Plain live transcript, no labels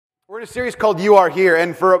We're in a series called You Are Here,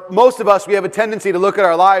 and for most of us, we have a tendency to look at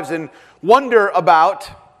our lives and wonder about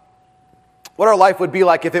what our life would be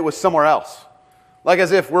like if it was somewhere else. Like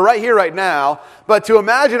as if we're right here right now, but to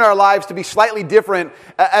imagine our lives to be slightly different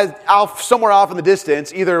as somewhere off in the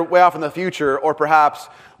distance, either way off in the future, or perhaps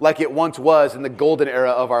like it once was in the golden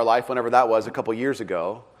era of our life, whenever that was a couple years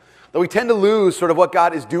ago, that we tend to lose sort of what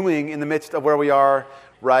God is doing in the midst of where we are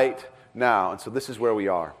right now. And so this is where we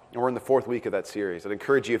are. And we're in the fourth week of that series. I'd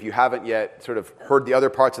encourage you, if you haven't yet sort of heard the other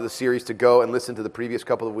parts of the series, to go and listen to the previous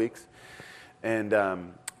couple of weeks. And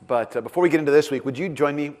but before we get into this week, would you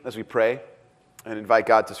join me as we pray and invite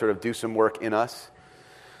God to sort of do some work in us?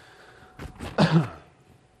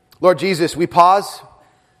 Lord Jesus, we pause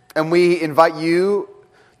and we invite you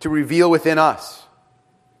to reveal within us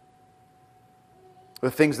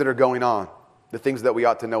the things that are going on, the things that we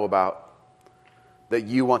ought to know about, that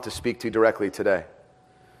you want to speak to directly today.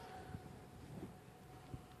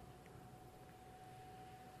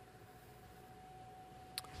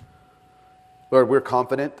 Lord, we're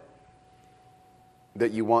confident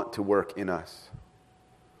that you want to work in us.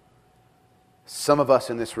 Some of us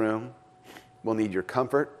in this room will need your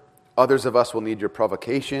comfort. Others of us will need your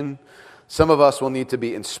provocation. Some of us will need to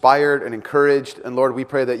be inspired and encouraged. And Lord, we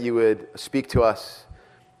pray that you would speak to us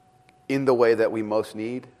in the way that we most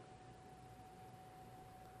need.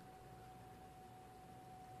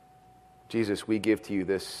 Jesus, we give to you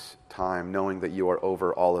this time knowing that you are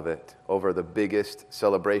over all of it, over the biggest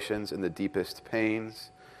celebrations and the deepest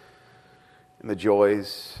pains and the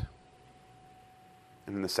joys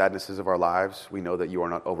and in the sadnesses of our lives. We know that you are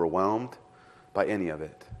not overwhelmed by any of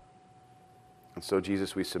it. And so,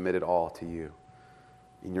 Jesus, we submit it all to you.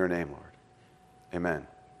 In your name, Lord. Amen.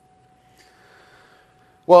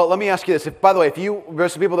 Well, let me ask you this. By the way,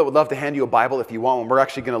 there's some people that would love to hand you a Bible if you want one. We're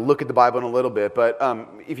actually going to look at the Bible in a little bit. But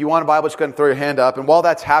if you want a Bible, just go ahead and throw your hand up. And while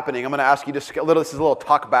that's happening, I'm going to ask you this is a little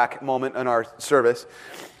talk back moment in our service.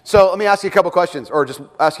 So let me ask you a couple questions, or just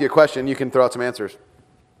ask you a question. You can throw out some answers.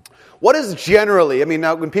 What is generally,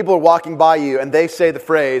 now when people are walking by you and they say the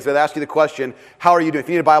phrase, they ask you the question, how are you doing? If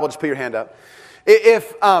you need a Bible, just put your hand up.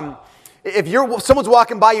 If someone's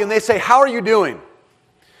walking by you and they say, how are you doing?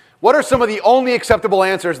 What are some of the only acceptable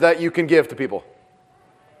answers that you can give to people?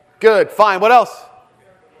 Good, fine. What else?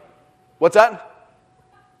 What's that?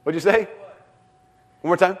 What'd you say? One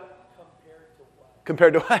more time.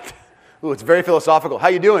 Compared to what? Ooh, it's very philosophical. How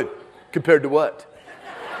you doing? Compared to what?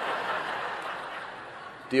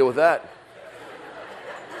 Deal with that.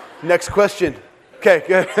 Next question. Okay,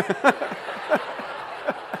 good.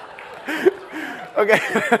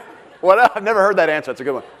 Okay. What else? I've never heard that answer. That's a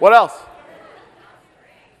good one. What else?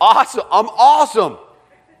 Awesome. I'm awesome.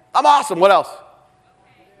 I'm awesome. What else?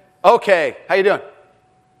 Okay. How you doing?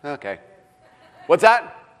 Okay. What's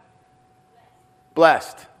that?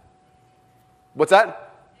 Blessed. What's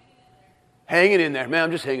that? Hanging in there. Man, I'm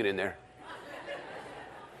just hanging in there.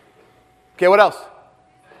 Okay, what else?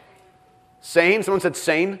 Sane? Someone said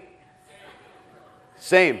sane?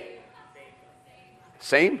 Same.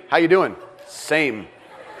 Same? How you doing? Same.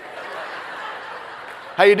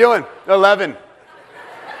 How you doing? 11.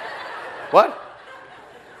 What?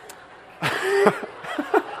 There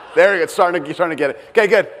you go. You're starting to get it. Okay,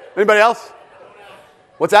 good. Anybody else?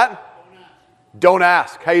 What's that? Don't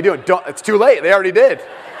ask. How you doing? It's too late. They already did.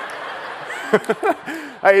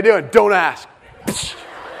 How you doing? Don't ask.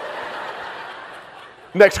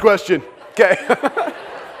 Next question. Okay.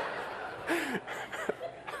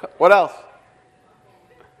 What else?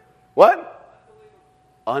 What?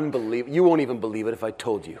 Unbelievable. You won't even believe it if I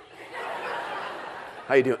told you.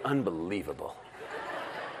 How you doing? Unbelievable.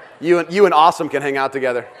 You and awesome can hang out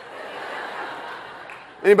together.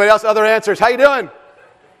 Anybody else? Other answers? How you doing?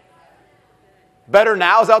 Better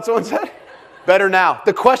now? Is that what someone said? Better now.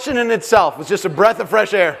 The question in itself was just a breath of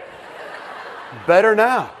fresh air. Better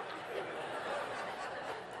now.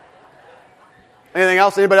 Anything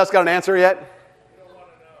else? Anybody else got an answer yet?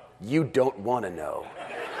 You don't want to know.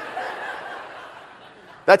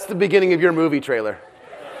 That's the beginning of your movie trailer.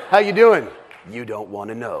 How you doing? You don't want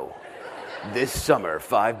to know. This summer,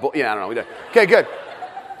 5 boys. Yeah, I don't know. Okay, good.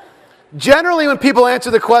 Generally, when people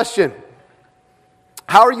answer the question,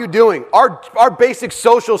 how are you doing? Our basic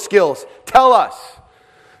social skills tell us.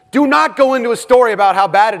 Do not go into a story about how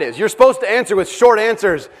bad it is. You're supposed to answer with short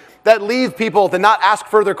answers that leave people to not ask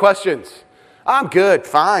further questions. I'm good,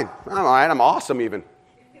 fine. I'm all right, I'm awesome even.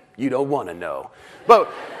 You don't want to know. But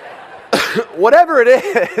whatever it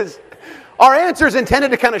is, our answer is intended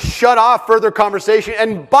to kind of shut off further conversation.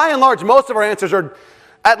 And by and large, most of our answers are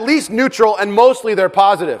at least neutral and mostly they're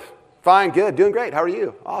positive. Fine, good, doing great. How are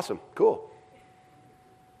you? Awesome, cool.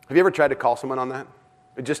 Have you ever tried to call someone on that?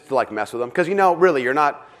 just to like mess with them. Because really,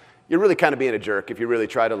 you're really kind of being a jerk if you really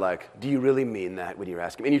try to like, do you really mean that when you're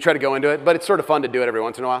asking me? And you try to go into it, but it's sort of fun to do it every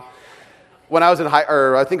once in a while. When I was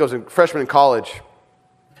I think I was a freshman in college,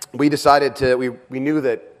 we decided we knew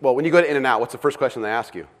that, well, when you go to In-N-Out, what's the first question they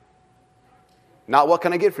ask you? Not what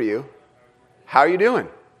can I get for you? How are you doing?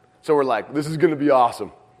 So we're like, this is going to be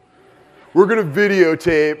awesome. We're going to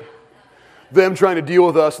videotape them trying to deal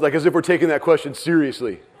with us like as if we're taking that question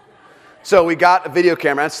seriously. So we got a video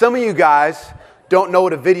camera. And some of you guys don't know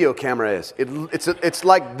what a video camera is. It's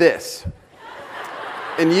like this.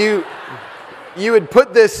 And you would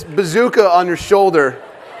put this bazooka on your shoulder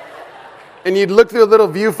and you'd look through a little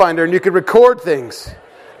viewfinder and you could record things.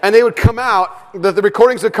 And they would come out, the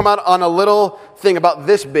recordings would come out on a little thing about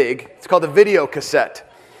this big. It's called a video cassette.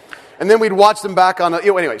 And then we'd watch them back on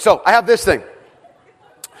anyway, so I have this thing.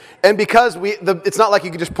 And because it's not like you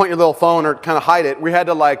could just point your little phone or kind of hide it. We had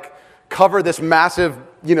to like cover this massive,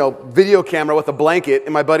 video camera with a blanket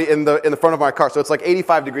in the front of my car. So it's like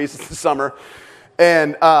 85 degrees, it's the summer.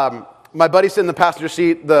 And my buddy's sitting in the passenger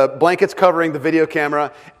seat, the blanket's covering the video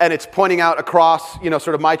camera, and it's pointing out across,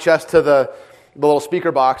 sort of my chest to the little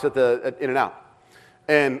speaker box at In-N-Out.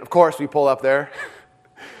 And of course, we pull up there,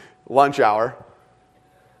 lunch hour.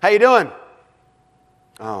 How you doing?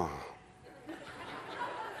 Oh,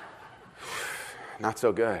 not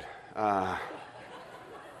so good. Our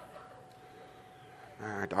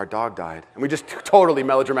dog died. And we just totally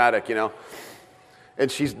melodramatic, And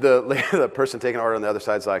she's the person taking order on the other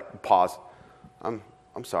side's like, pause. I'm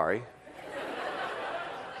sorry.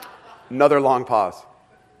 Another long pause.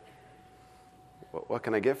 What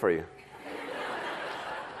can I get for you?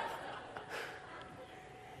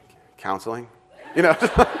 Counseling?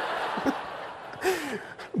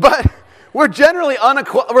 But we're generally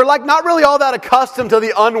we're like not really all that accustomed to the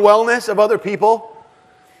unwellness of other people.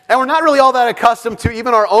 And we're not really all that accustomed to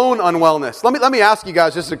even our own unwellness. Let me ask you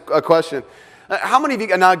guys just a question. How many of you,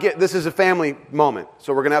 now this is a family moment,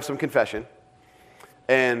 so we're going to have some confession.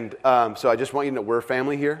 And so I just want you to know we're a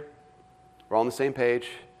family here. We're all on the same page.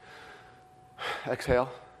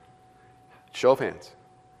 Exhale. Show of hands.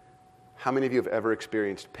 How many of you have ever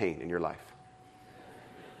experienced pain in your life?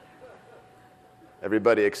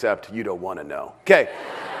 Everybody except you don't want to know. Okay.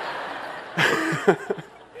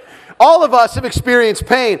 All of us have experienced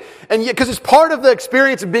pain, and yet, because it's part of the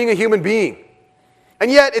experience of being a human being.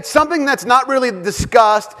 And yet, it's something that's not really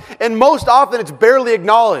discussed, and most often it's barely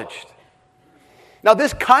acknowledged. Now,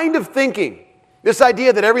 this kind of thinking, this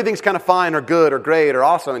idea that everything's kind of fine or good or great or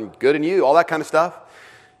awesome and good in you, all that kind of stuff,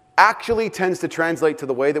 actually tends to translate to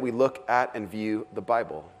the way that we look at and view the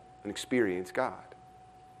Bible and experience God.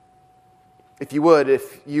 If you want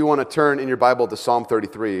to turn in your Bible to Psalm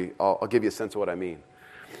 33, I'll give you a sense of what I mean.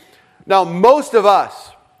 Now, most of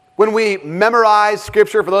us, when we memorize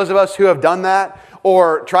Scripture, for those of us who have done that,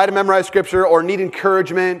 or try to memorize Scripture, or need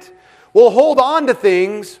encouragement, we'll hold on to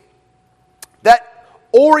things that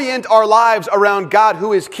orient our lives around God,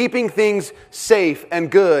 who is keeping things safe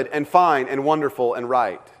and good and fine and wonderful and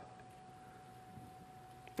right.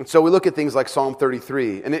 And so we look at things like Psalm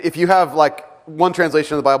 33. And if you have like one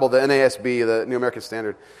translation of the Bible, the NASB, the New American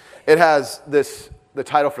Standard, it has this, the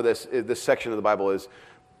title for this section of the Bible is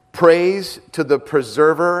Praise to the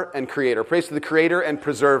Preserver and Creator. Praise to the Creator and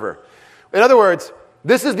Preserver. In other words,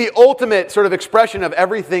 this is the ultimate sort of expression of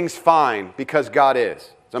everything's fine because God is.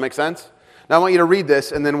 Does that make sense? Now I want you to read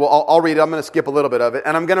this, and then I'll read it. I'm going to skip a little bit of it,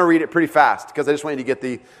 and I'm going to read it pretty fast because I just want you to get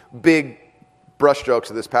the big brushstrokes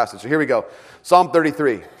of this passage. So here we go. Psalm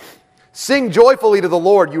 33. Sing joyfully to the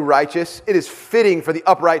Lord, you righteous. It is fitting for the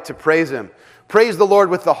upright to praise Him. Praise the Lord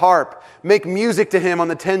with the harp. Make music to Him on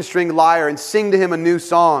the 10-string lyre and sing to Him a new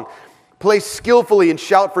song. Play skillfully and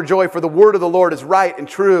shout for joy, for the word of the Lord is right and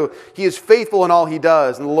true. He is faithful in all He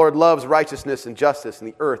does, and the Lord loves righteousness and justice, and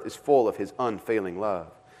the earth is full of His unfailing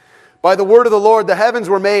love. By the word of the Lord the heavens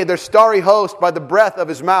were made, their starry host by the breath of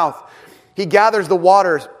His mouth. He gathers the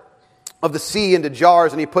waters of the sea into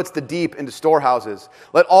jars, and He puts the deep into storehouses.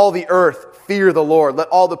 Let all the earth fear the Lord. Let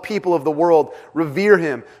all the people of the world revere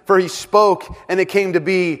Him. For He spoke, and it came to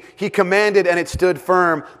be. He commanded, and it stood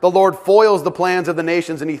firm. The Lord foils the plans of the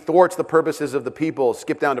nations, and He thwarts the purposes of the people.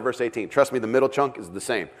 Skip down to verse 18. Trust me, the middle chunk is the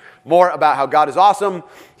same. More about how God is awesome.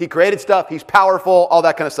 He created stuff. He's powerful. All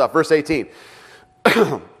that kind of stuff. Verse 18.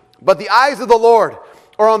 But the eyes of the Lord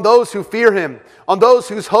are on those who fear Him, on those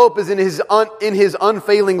whose hope is in His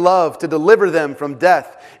unfailing love to deliver them from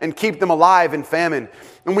death and keep them alive in famine.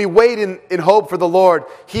 And we wait in hope for the Lord.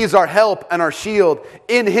 He is our help and our shield.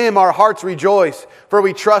 In Him our hearts rejoice, for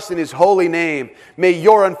we trust in His holy name. May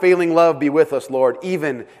Your unfailing love be with us, Lord,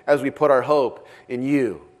 even as we put our hope in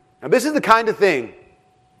You. Now this is the kind of thing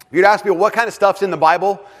If you'd ask people what kind of stuff's in the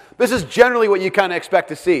Bible, this is generally what you kind of expect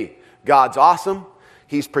to see. God's awesome.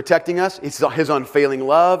 He's protecting us. His unfailing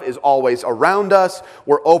love is always around us.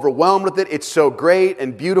 We're overwhelmed with it. It's so great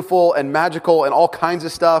and beautiful and magical and all kinds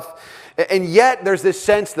of stuff. And yet there's this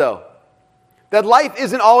sense, though, that life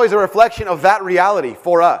isn't always a reflection of that reality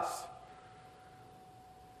for us.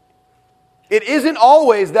 It isn't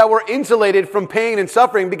always that we're insulated from pain and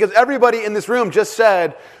suffering, because everybody in this room just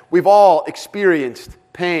said we've all experienced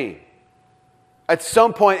pain at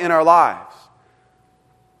some point in our lives.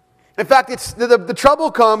 In fact, the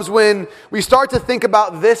trouble comes when we start to think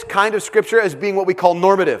about this kind of scripture as being what we call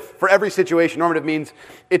normative for every situation. Normative means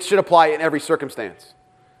it should apply in every circumstance.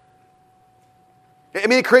 I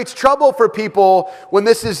mean, it creates trouble for people when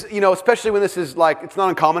this is, especially when this is like, it's not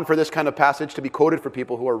uncommon for this kind of passage to be quoted for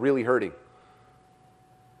people who are really hurting.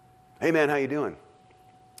 Hey man, how you doing?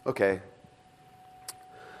 Okay.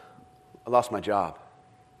 I lost my job.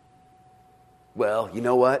 Well, you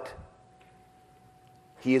know what?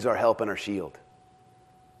 He is our help and our shield.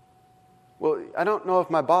 Well, I don't know if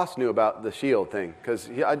my boss knew about the shield thing, because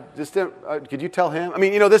I just didn't, could you tell him? I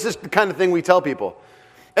mean, this is the kind of thing we tell people.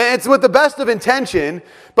 And it's with the best of intention,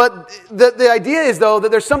 but the idea is, though,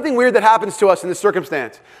 that there's something weird that happens to us in this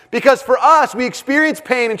circumstance. Because for us, we experience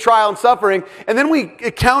pain and trial and suffering, and then we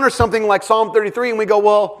encounter something like Psalm 33, and we go,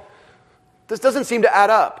 well, this doesn't seem to add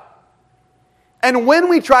up. And when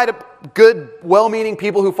we try to, good, well-meaning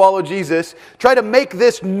people who follow Jesus, try to make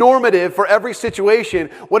this normative for every situation,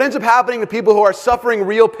 what ends up happening to people who are suffering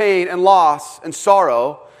real pain and loss and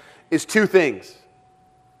sorrow is two things.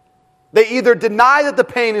 They either deny that the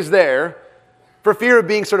pain is there for fear of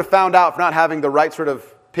being sort of found out for not having the right sort of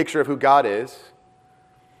picture of who God is,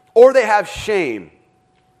 or they have shame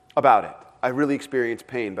about it. I really experience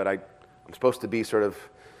pain, but I'm supposed to be sort of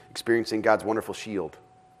experiencing God's wonderful shield.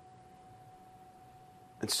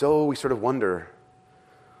 And so we sort of wonder,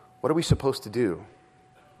 what are we supposed to do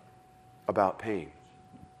about pain?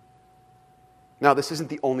 Now, this isn't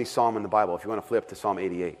the only psalm in the Bible. If you want to flip to Psalm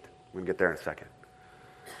 88, we're going to get there in a second.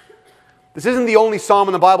 This isn't the only psalm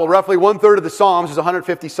in the Bible. Roughly 1/3 of the psalms, there's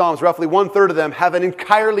 150 psalms, roughly 1/3 of them have an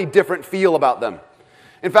entirely different feel about them.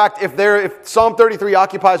 In fact, if Psalm 33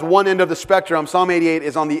 occupies one end of the spectrum, Psalm 88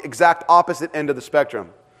 is on the exact opposite end of the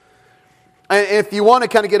spectrum. And if you want to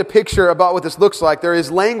kind of get a picture about what this looks like, there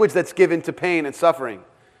is language that's given to pain and suffering.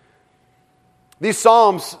 These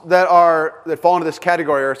psalms that fall into this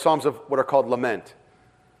category are psalms of what are called lament.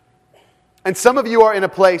 And some of you are in a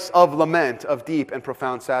place of lament, of deep and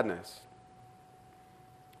profound sadness,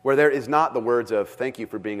 where there is not the words of, thank you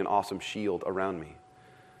for being an awesome shield around me,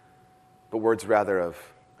 but words rather of,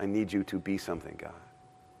 I need you to be something, God.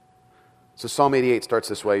 So Psalm 88 starts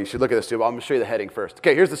this way. You should look at this too, but I'm going to show you the heading first.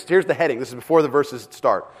 Okay, here's the heading. This is before the verses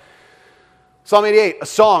start. Psalm 88, a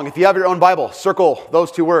song. If you have your own Bible, circle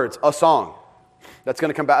those two words, a song. That's going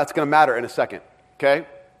to come back. That's going to matter in a second. Okay?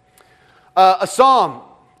 A psalm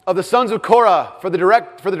of the sons of Korah for the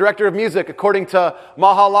director of music, according to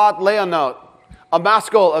Mahalat Leanot, a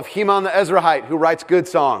maskil of Heman the Ezrahite, who writes good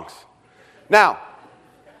songs. Now,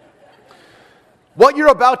 what you're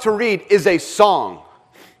about to read is a song.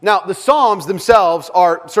 Now, the Psalms themselves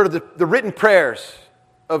are sort of the written prayers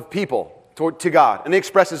of people to God, and it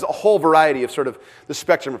expresses a whole variety of sort of the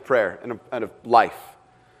spectrum of prayer and of life.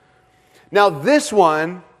 Now, this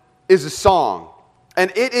one is a song,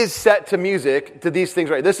 and it is set to music to these things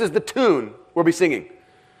right. This is the tune we'll be singing.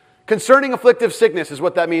 Concerning afflictive sickness is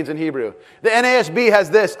what that means in Hebrew. The NASB has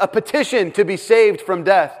this, a petition to be saved from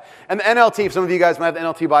death. And the NLT, some of you guys might have the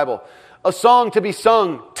NLT Bible, a song to be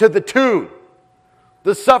sung to the tune,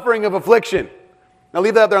 the suffering of affliction. Now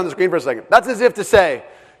leave that up there on the screen for a second. That's as if to say,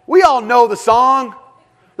 we all know the song,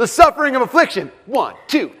 the suffering of affliction. 1,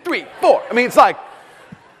 2, 3, 4. I mean, it's like,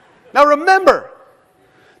 now remember,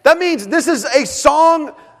 that means this is a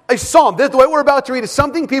song, a psalm. The way we're about to read is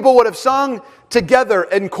something people would have sung together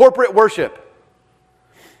in corporate worship.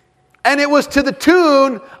 And it was to the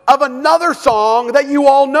tune of another song that you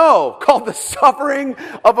all know, called The Suffering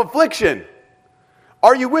of Affliction.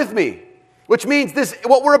 Are you with me? Which means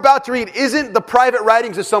what we're about to read isn't the private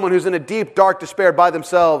writings of someone who's in a deep, dark despair by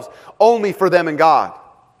themselves, only for them and God.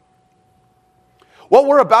 What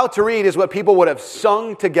we're about to read is what people would have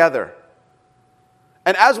sung together.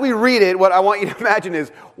 And as we read it, what I want you to imagine is,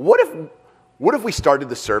 what if we started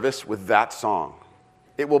the service with that song?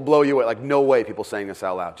 It will blow you away. Like, no way people saying this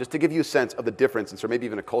out loud. Just to give you a sense of the difference, and so maybe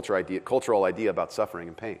even a cultural idea about suffering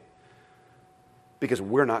and pain. Because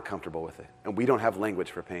we're not comfortable with it. And we don't have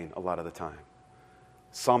language for pain a lot of the time.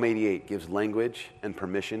 Psalm 88 gives language and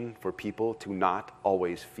permission for people to not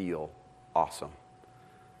always feel awesome.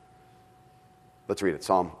 Let's read it.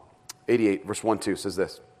 Psalm 88, verse 1-2 says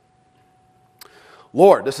this.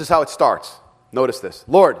 Lord, this is how it starts. Notice this.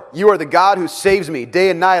 Lord, you are the God who saves me. Day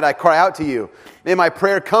and night I cry out to you. May my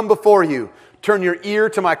prayer come before you. Turn your ear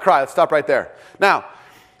to my cry. Let's stop right there. Now,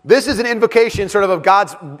 this is an invocation sort of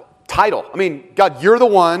God's title. I mean, God, you're the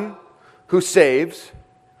one who saves.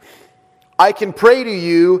 I can pray to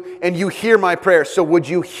you and you hear my prayer. So would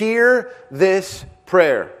you hear this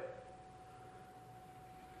prayer?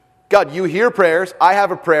 God, you hear prayers. I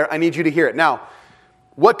have a prayer. I need you to hear it. Now,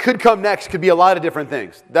 what could come next could be a lot of different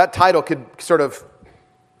things. That title could sort of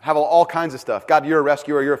have all kinds of stuff. God, you're a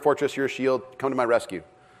rescuer. You're a fortress. You're a shield. Come to my rescue.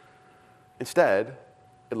 Instead,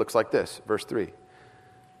 it looks like this. Verse 3.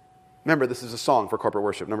 Remember, this is a song for corporate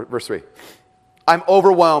worship. Verse 3. I'm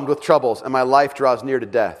overwhelmed with troubles, and my life draws near to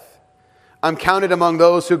death. I'm counted among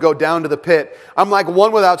those who go down to the pit. I'm like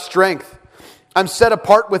one without strength. I'm set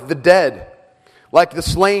apart with the dead, like the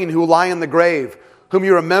slain who lie in the grave, whom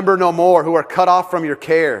you remember no more, who are cut off from your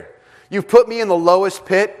care. You've put me in the lowest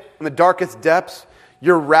pit, in the darkest depths.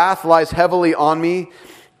 Your wrath lies heavily on me.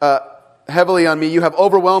 You have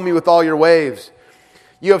overwhelmed me with all your waves.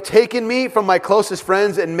 You have taken me from my closest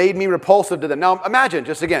friends and made me repulsive to them. Now imagine,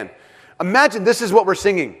 just again, imagine this is what we're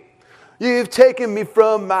singing. You've taken me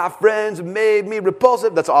from my friends and made me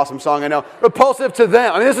repulsive. That's an awesome song, I know. Repulsive to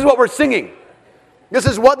them. I mean, this is what we're singing. This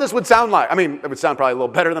is what this would sound like. I mean, it would sound probably a little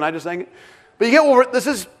better than I just sang it. But you get what this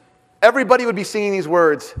is. Everybody would be singing these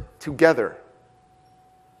words together.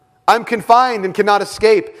 I'm confined and cannot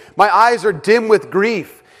escape. My eyes are dim with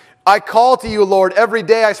grief. I call to you, Lord, every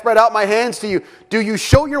day. I spread out my hands to you. Do you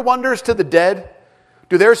show your wonders to the dead?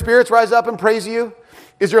 Do their spirits rise up and praise you?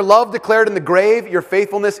 Is your love declared in the grave, your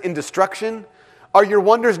faithfulness in destruction? Are your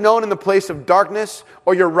wonders known in the place of darkness,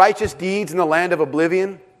 or your righteous deeds in the land of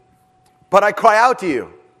oblivion? But I cry out to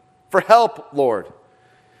you for help, Lord.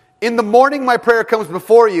 In the morning my prayer comes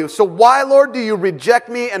before you. So why, Lord, do you reject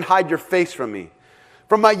me and hide your face from me?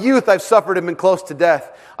 From my youth I've suffered and been close to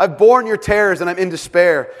death. I've borne your terrors and I'm in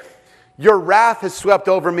despair. Your wrath has swept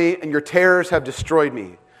over me and your terrors have destroyed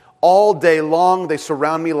me. All day long they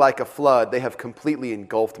surround me like a flood. They have completely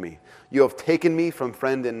engulfed me. You have taken me from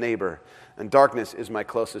friend and neighbor, and darkness is my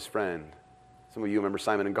closest friend. Some of you remember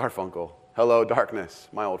Simon and Garfunkel. Hello, darkness,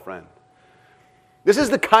 my old friend. This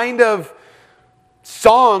is the kind of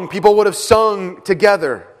song people would have sung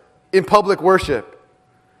together in public worship.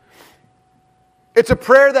 It's a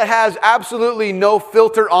prayer that has absolutely no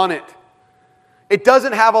filter on it. It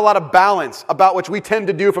doesn't have a lot of balance about which we tend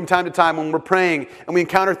to do from time to time when we're praying and we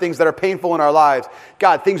encounter things that are painful in our lives.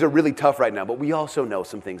 God, things are really tough right now, but we also know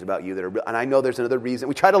some things about you that are, and I know there's another reason.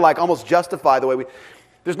 We try to almost justify the way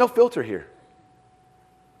there's no filter here.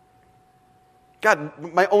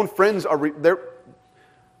 God, my own friends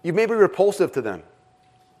you may be repulsive to them.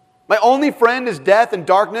 My only friend is death and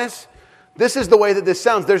darkness. This is the way that this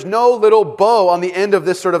sounds. There's no little bow on the end of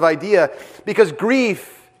this sort of idea because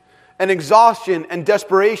grief and exhaustion and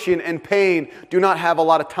desperation and pain do not have a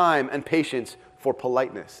lot of time and patience for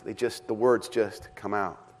politeness. The words just come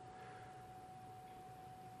out.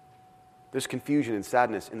 There's confusion and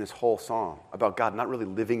sadness in this whole psalm about God not really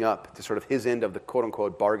living up to sort of his end of the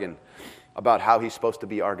quote-unquote bargain about how he's supposed to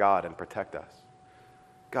be our God and protect us.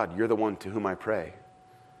 God, you're the one to whom I pray.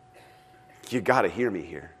 You got to hear me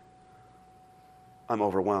here. I'm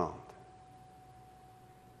overwhelmed.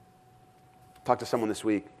 Talked to someone this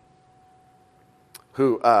week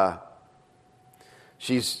who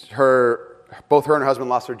both her and her husband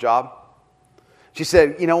lost their job. She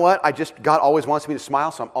said, you know what? God always wants me to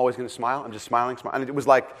smile, so I'm always going to smile. I'm just smiling. And it was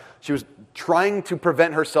like she was trying to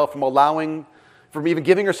prevent herself from even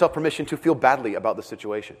giving herself permission to feel badly about the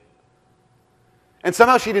situation. And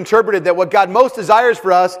somehow she'd interpreted that what God most desires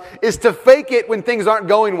for us is to fake it when things aren't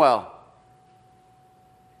going well.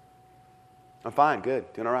 I'm fine,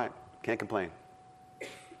 good, doing all right, can't complain.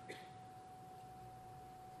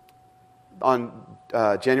 On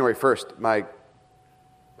January 1st,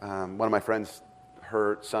 one of my friends,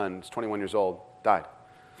 her son, is 21 years old, died.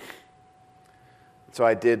 So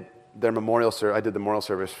I did the memorial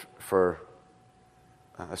service for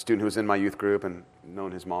a student who was in my youth group and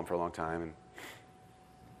known his mom for a long time.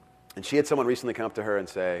 And she had someone recently come up to her and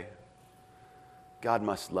say, God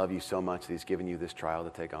must love you so much that he's given you this trial to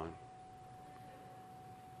take on.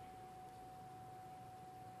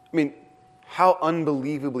 I mean, how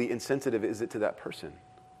unbelievably insensitive is it to that person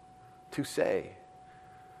to say,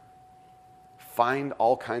 find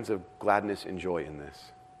all kinds of gladness and joy in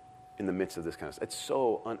this, in the midst of this kind of stuff. It's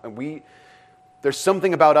so, there's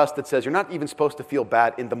something about us that says you're not even supposed to feel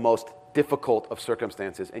bad in the most difficult of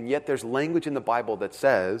circumstances. And yet there's language in the Bible that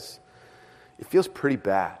says it feels pretty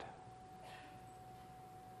bad.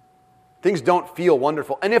 Things don't feel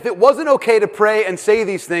wonderful. And if it wasn't okay to pray and say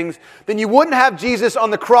these things, then you wouldn't have Jesus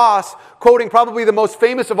on the cross quoting probably the most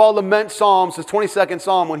famous of all lament psalms, his 22nd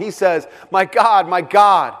psalm, when he says, my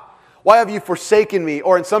God, why have you forsaken me?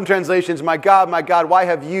 Or in some translations, my God, why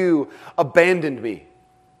have you abandoned me?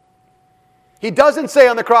 He doesn't say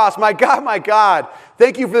on the cross, my God,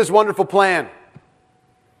 thank you for this wonderful plan.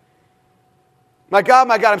 My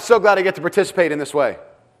God, I'm so glad I get to participate in this way.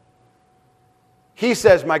 He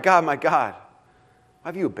says, my God, why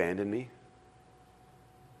have you abandoned me?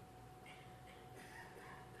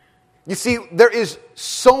 You see, there is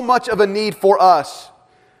so much of a need for us.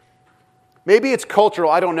 Maybe it's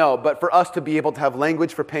cultural, I don't know, but for us to be able to have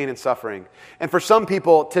language for pain and suffering. And for some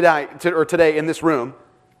people today in this room,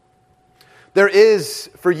 there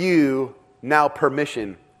is for you now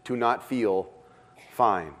permission to not feel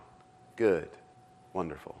fine, good,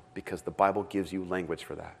 wonderful, because the Bible gives you language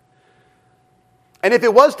for that. And if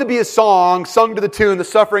it was to be a song sung to the tune, The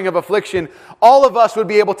Suffering of Affliction, all of us would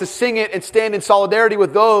be able to sing it and stand in solidarity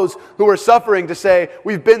with those who are suffering to say,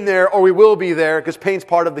 we've been there or we will be there, because pain's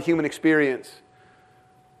part of the human experience.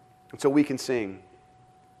 And so we can sing.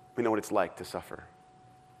 We know what it's like to suffer.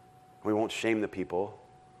 We won't shame the people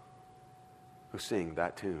who sing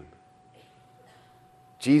that tune.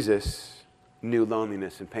 Jesus knew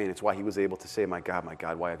loneliness and pain. It's why he was able to say, my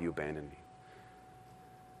God, why have you abandoned me?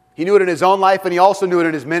 He knew it in his own life, and he also knew it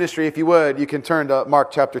in his ministry. If you would, you can turn to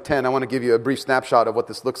Mark chapter 10. I want to give you a brief snapshot of what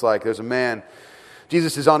this looks like. There's a man.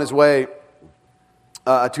 Jesus is on his way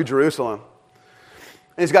to Jerusalem.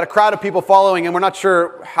 And he's got a crowd of people following him. We're not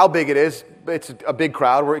sure how big it is. It's a big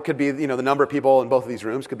crowd, where it could be, the number of people in both of these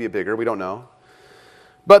rooms could be bigger. We don't know.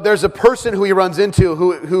 But there's a person who he runs into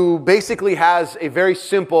who basically has a very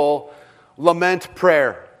simple lament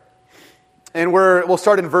prayer. And we'll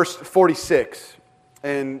start in verse 46.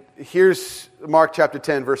 And here's Mark chapter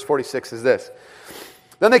 10, verse 46 is this.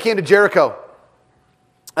 Then they came to Jericho.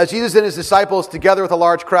 As Jesus and his disciples, together with a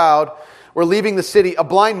large crowd, were leaving the city, a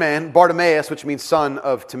blind man, Bartimaeus, which means son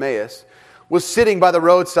of Timaeus, was sitting by the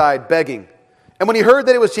roadside begging. And when he heard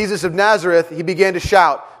that it was Jesus of Nazareth, he began to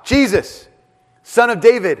shout, Jesus, Son of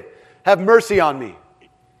David, have mercy on me.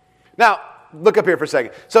 Now, look up here for a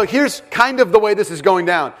second. So here's kind of the way this is going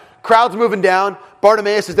down. Crowd's moving down.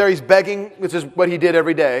 Bartimaeus is there. He's begging, which is what he did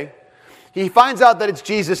every day. He finds out that it's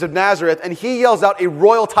Jesus of Nazareth, and he yells out a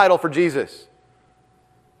royal title for Jesus.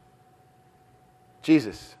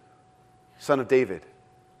 Jesus, Son of David,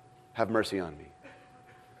 have mercy on me.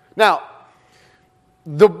 Now,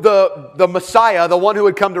 the Messiah, the one who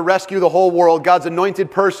would come to rescue the whole world, God's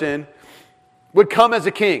anointed person, would come as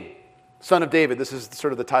a king, Son of David. This is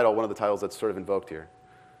sort of the title, one of the titles that's sort of invoked here.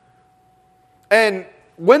 And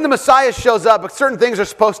when the Messiah shows up, certain things are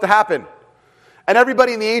supposed to happen. And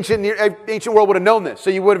everybody in the ancient world would have known this.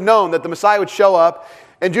 So you would have known that the Messiah would show up,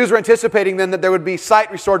 and Jews were anticipating then that there would be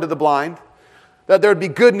sight restored to the blind, that there would be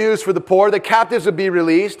good news for the poor, that captives would be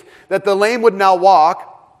released, that the lame would now walk.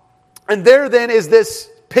 And there then is this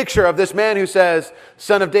picture of this man who says,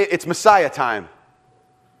 Son of David, it's Messiah time.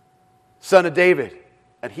 Son of David.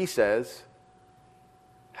 And he says,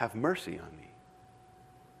 have mercy on me.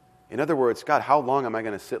 In other words, God, how long am I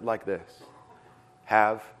going to sit like this?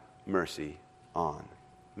 Have mercy on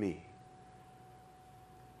me.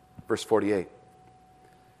 Verse 48.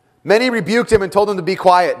 Many rebuked him and told him to be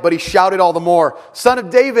quiet, but he shouted all the more, Son of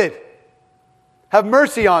David, have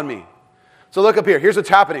mercy on me. So look up here. Here's what's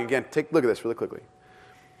happening. Again, take a look at this really quickly.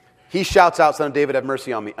 He shouts out, Son of David, have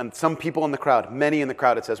mercy on me. And some people in the crowd, many in the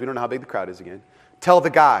crowd, it says, we don't know how big the crowd is again, tell the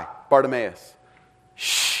guy, Bartimaeus,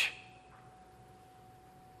 shh.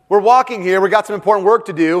 We're walking here. We got some important work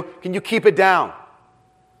to do. Can you keep it down?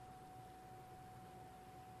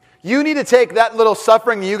 You need to take that little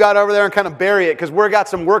suffering that you got over there and kind of bury it, because we've got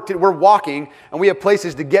some work to do. We're walking and we have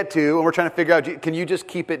places to get to, and we're trying to figure out, can you just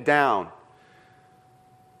keep it down?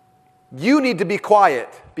 You need to be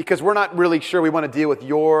quiet, because we're not really sure we want to deal with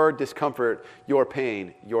your discomfort, your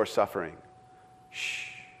pain, your suffering. Shh.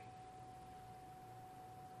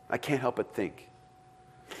 I can't help but think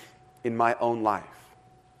in my own life,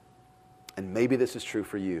 and maybe this is true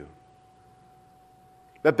for you,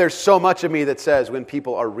 that there's so much of me that says when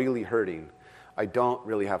people are really hurting, I don't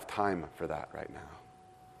really have time for that right now.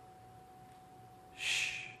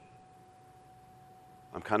 Shh.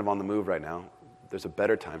 I'm kind of on the move right now. There's a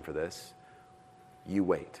better time for this. You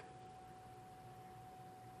wait.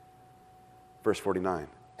 Verse 49.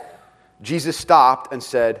 Jesus stopped and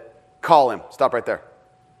said, call him. Stop right there.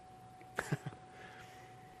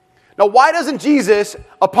 Now, why doesn't Jesus,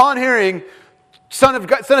 upon hearing, Son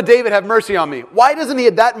of David, have mercy on me, why doesn't he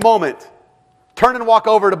at that moment turn and walk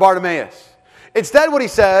over to Bartimaeus? Instead, what he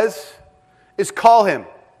says is call him.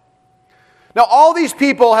 Now, all these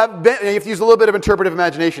people have been, you have to use a little bit of interpretive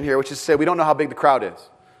imagination here, which is to say we don't know how big the crowd is.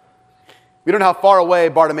 We don't know how far away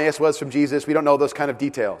Bartimaeus was from Jesus. We don't know those kind of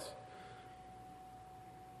details.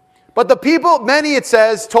 But the people, many it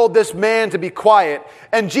says, told this man to be quiet.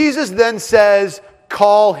 And Jesus then says,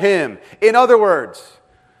 call him. In other words,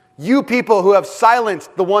 you people who have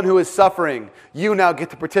silenced the one who is suffering, you now get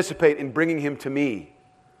to participate in bringing him to me.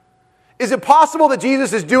 Is it possible that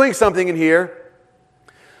Jesus is doing something in here,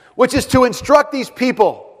 which is to instruct these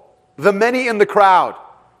people, the many in the crowd,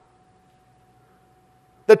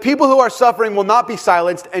 that people who are suffering will not be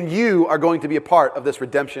silenced and you are going to be a part of this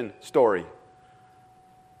redemption story?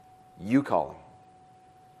 You call him.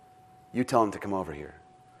 You tell him to come over here.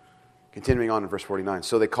 Continuing on in verse 49.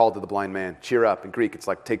 So they called to the blind man, cheer up. In Greek, it's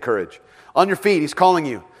like, take courage. On your feet, he's calling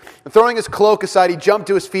you. And throwing his cloak aside, he jumped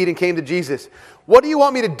to his feet and came to Jesus. What do you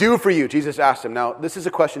want me to do for you? Jesus asked him. Now, this is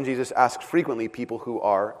a question Jesus asks frequently people who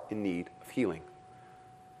are in need of healing.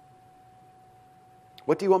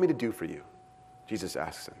 What do you want me to do for you? Jesus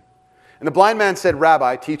asks him. And the blind man said,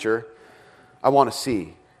 Rabbi, teacher, I want to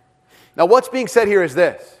see. Now, what's being said here is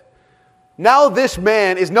this. Now this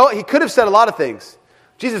man he could have said a lot of things.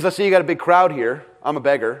 Jesus, I see you got a big crowd here. I'm a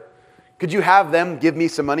beggar. Could you have them give me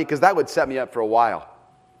some money? Because that would set me up for a while.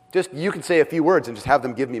 Just, you could say a few words and just have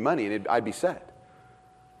them give me money and I'd be set.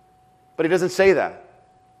 But he doesn't say that.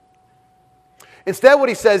 Instead, what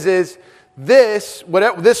he says is, this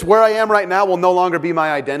where I am right now will no longer be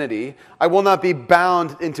my identity. I will not be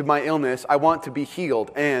bound into my illness. I want to be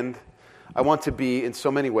healed and I want to be, in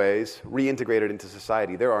so many ways, reintegrated into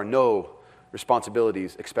society. There are no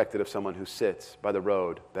responsibilities expected of someone who sits by the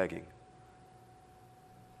road begging.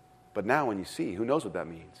 But now when you see, who knows what that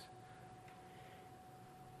means?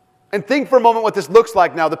 And think for a moment what this looks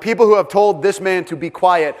like now. The people who have told this man to be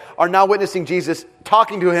quiet are now witnessing Jesus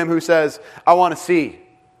talking to him who says, I want to see.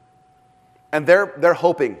 And they're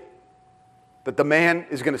hoping that the man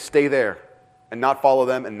is going to stay there and not follow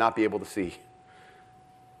them and not be able to see.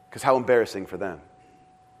 Because how embarrassing for them.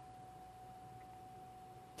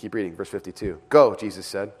 Keep reading, verse 52. Go, Jesus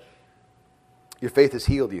said. Your faith has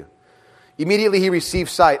healed you. Immediately he received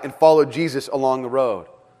sight and followed Jesus along the road.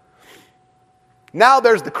 Now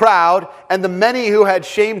there's the crowd, and the many who had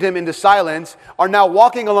shamed him into silence are now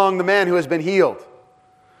walking along the man who has been healed,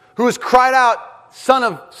 who has cried out, Son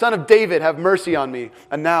of David, have mercy on me.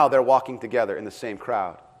 And now they're walking together in the same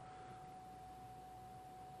crowd.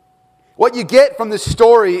 What you get from this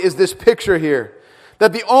story is this picture here,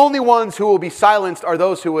 that the only ones who will be silenced are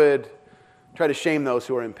those who would try to shame those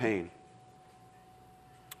who are in pain.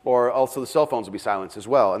 Or also the cell phones will be silenced as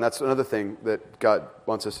well. And that's another thing that God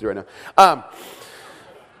wants us to do right now.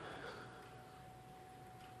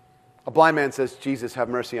 A blind man says, Jesus, have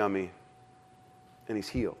mercy on me. And he's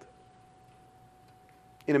healed.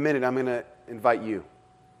 In a minute, I'm going to invite you.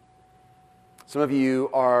 Some of you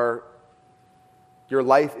your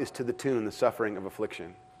life is to the tune, the suffering of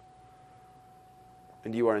affliction.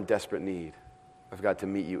 And you are in desperate need of God to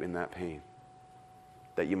meet you in that pain,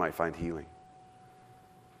 that you might find healing.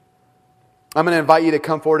 I'm going to invite you to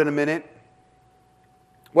come forward in a minute.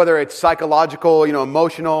 Whether it's psychological,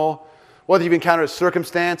 emotional, whether you've encountered a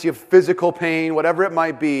circumstance, you have physical pain, whatever it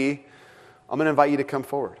might be, I'm going to invite you to come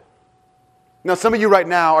forward. Now, some of you right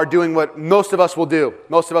now are doing what most of us will do.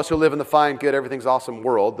 Most of us who live in the fine, good, everything's awesome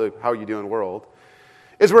world, the how are you doing world,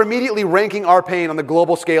 is we're immediately ranking our pain on the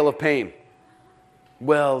global scale of pain.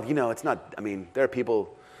 Well, it's not, there are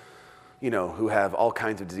people, who have all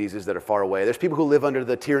kinds of diseases that are far away. There's people who live under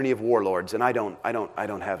the tyranny of warlords, and I don't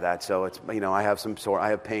have that. So it's, I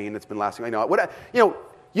have pain that's been lasting. You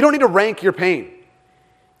don't need to rank your pain.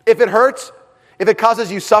 If it hurts, if it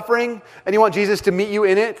causes you suffering, and you want Jesus to meet you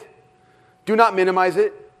in it, do not minimize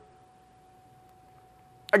it.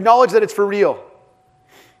 Acknowledge that it's for real.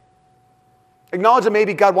 Acknowledge that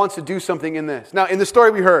maybe God wants to do something in this. Now, in the story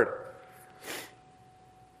we heard,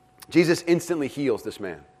 Jesus instantly heals this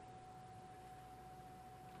man.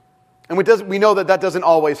 And we know that doesn't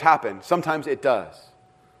always happen. Sometimes it does.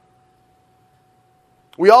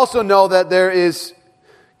 We also know that there is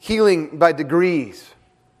healing by degrees.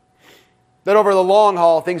 That over the long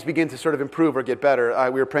haul, things begin to sort of improve or get better.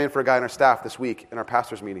 We were praying for a guy on our staff this week in our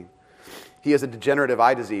pastor's meeting. He has a degenerative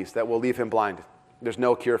eye disease that will leave him blind. There's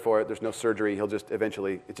no cure for it. There's no surgery. He'll just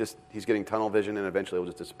eventually, he's getting tunnel vision and eventually it'll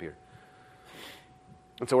just disappear.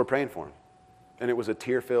 And so we're praying for him. And it was a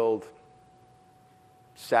tear-filled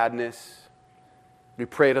sadness. We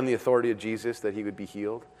prayed on the authority of Jesus that he would be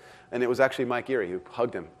healed. And it was actually Mike Erie who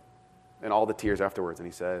hugged him and all the tears afterwards. And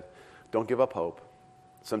he said, don't give up hope.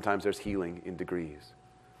 Sometimes there's healing in degrees.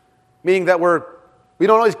 Meaning that we're We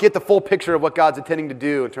don't always get the full picture of what God's intending to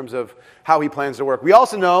do in terms of how he plans to work. We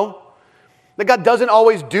also know that God doesn't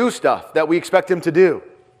always do stuff that we expect him to do.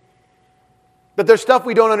 That there's stuff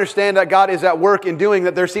we don't understand that God is at work in doing,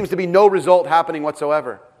 that there seems to be no result happening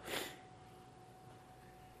whatsoever.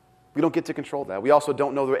 We don't get to control that. We also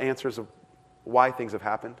don't know the answers of why things have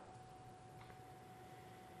happened.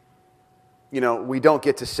 We don't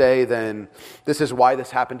get to say then, this is why this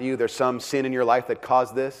happened to you. There's some sin in your life that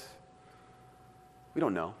caused this. We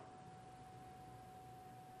don't know.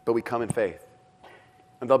 But we come in faith.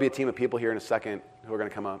 And there'll be a team of people here in a second who are going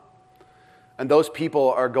to come up. And those people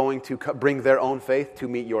are going to bring their own faith to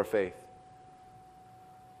meet your faith.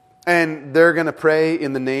 And they're going to pray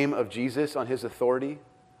in the name of Jesus on his authority.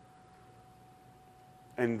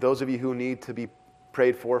 And those of you who need to be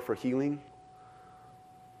prayed for healing,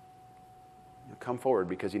 come forward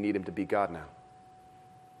because you need him to be God now.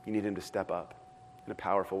 You need him to step up in a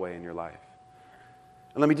powerful way in your life.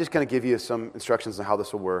 And let me just kind of give you some instructions on how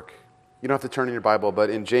this will work. You don't have to turn in your Bible, but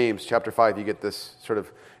in James chapter 5, you get this sort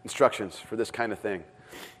of instructions for this kind of thing. It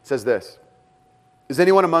says this: is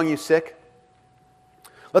anyone among you sick?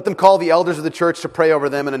 Let them call the elders of the church to pray over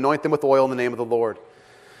them and anoint them with oil in the name of the Lord.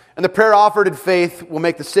 And the prayer offered in faith will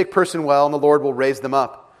make the sick person well, and the Lord will raise them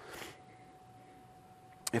up.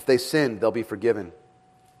 If they sin, they'll be forgiven.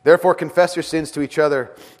 Therefore, confess your sins to each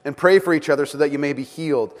other and pray for each other so that you may be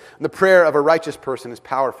healed. And the prayer of a righteous person is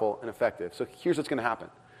powerful and effective. So here's what's going to happen.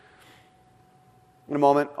 In a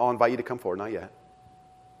moment, I'll invite you to come forward. Not yet.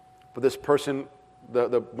 But this person, one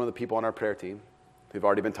of the people on our prayer team, who've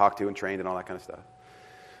already been talked to and trained and all that kind of stuff.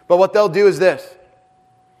 But what they'll do is this.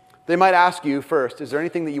 They might ask you first, is there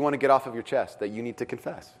anything that you want to get off of your chest that you need to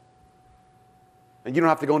confess? And you don't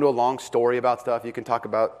have to go into a long story about stuff. You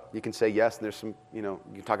can say yes, and there's some, you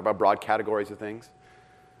can talk about broad categories of things.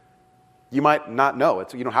 You might not know.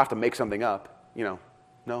 You don't have to make something up. No,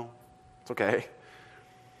 it's okay.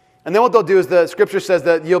 And then what they'll do is the scripture says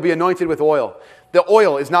that you'll be anointed with oil. The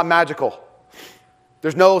oil is not magical.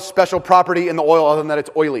 There's no special property in the oil other than that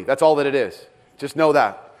it's oily. That's all that it is. Just know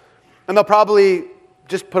that. And they'll probably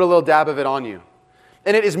just put a little dab of it on you.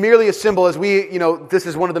 And it is merely a symbol, as this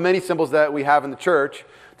is one of the many symbols that we have in the church,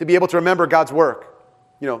 to be able to remember God's work.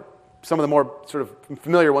 Some of the more sort of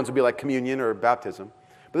familiar ones would be like communion or baptism.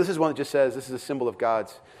 But this is one that just says this is a symbol of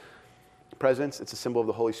God's presence. It's a symbol of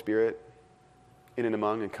the Holy Spirit in and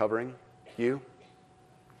among and covering you.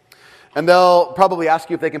 And they'll probably ask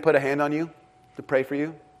you if they can put a hand on you to pray for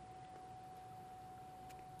you.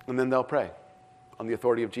 And then they'll pray on the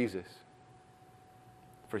authority of Jesus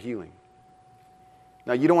for healing.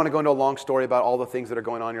 Now, you don't want to go into a long story about all the things that are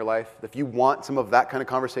going on in your life. If you want some of that kind of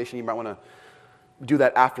conversation, you might want to do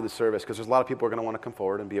that after the service, because there's a lot of people who are going to want to come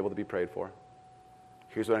forward and be able to be prayed for.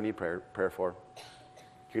 Here's what I need prayer for.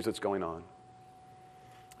 Here's what's going on.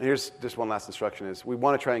 And here's just one last instruction is we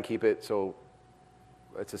want to try and keep it so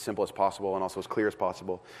it's as simple as possible and also as clear as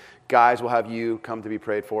possible. Guys will have you come to be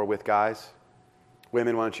prayed for with guys.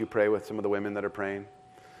 Women, why don't you pray with some of the women that are praying,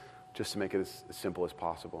 just to make it as simple as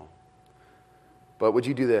possible. But would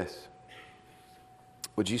you do this?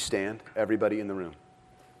 Would you stand, everybody in the room?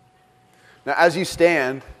 Now, as you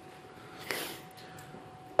stand,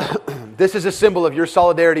 this is a symbol of your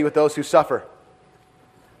solidarity with those who suffer.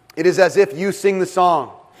 It is as if you sing the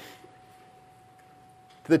song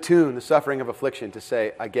to the tune, the suffering of affliction, to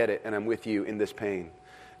say, I get it, and I'm with you in this pain.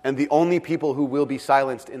 And the only people who will be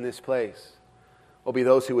silenced in this place will be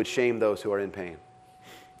those who would shame those who are in pain.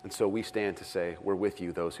 And so we stand to say, we're with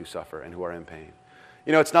you, those who suffer and who are in pain.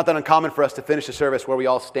 It's not that uncommon for us to finish a service where we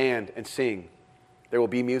all stand and sing. There will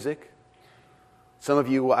be music. Some of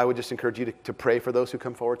you, I would just encourage you to pray for those who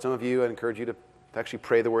come forward. Some of you, I encourage you to actually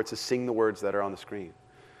pray the words, to sing the words that are on the screen.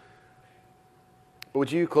 But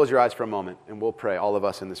would you close your eyes for a moment, and we'll pray, all of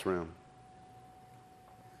us in this room.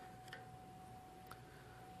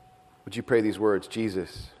 Would you pray these words?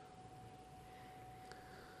 Jesus,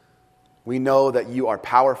 we know that you are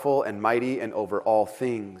powerful and mighty and over all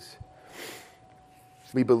things.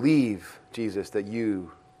 We believe, Jesus, that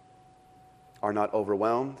you are not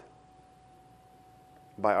overwhelmed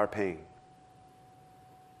by our pain.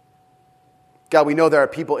 God, we know there are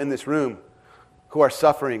people in this room who are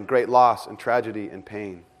suffering great loss and tragedy and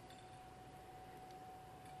pain.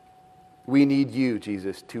 We need you,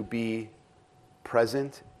 Jesus, to be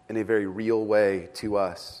present in a very real way to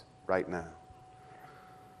us right now.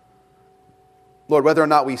 Lord, whether or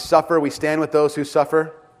not we suffer, we stand with those who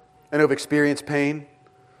suffer and who have experienced pain.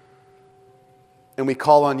 And we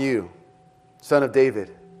call on you, Son of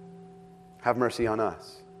David, have mercy on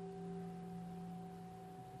us.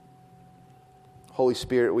 Holy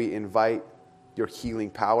Spirit, we invite your healing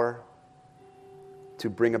power to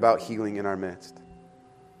bring about healing in our midst.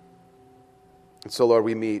 And so, Lord,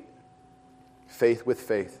 we meet faith with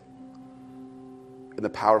faith in the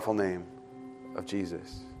powerful name of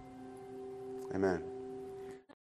Jesus. Amen.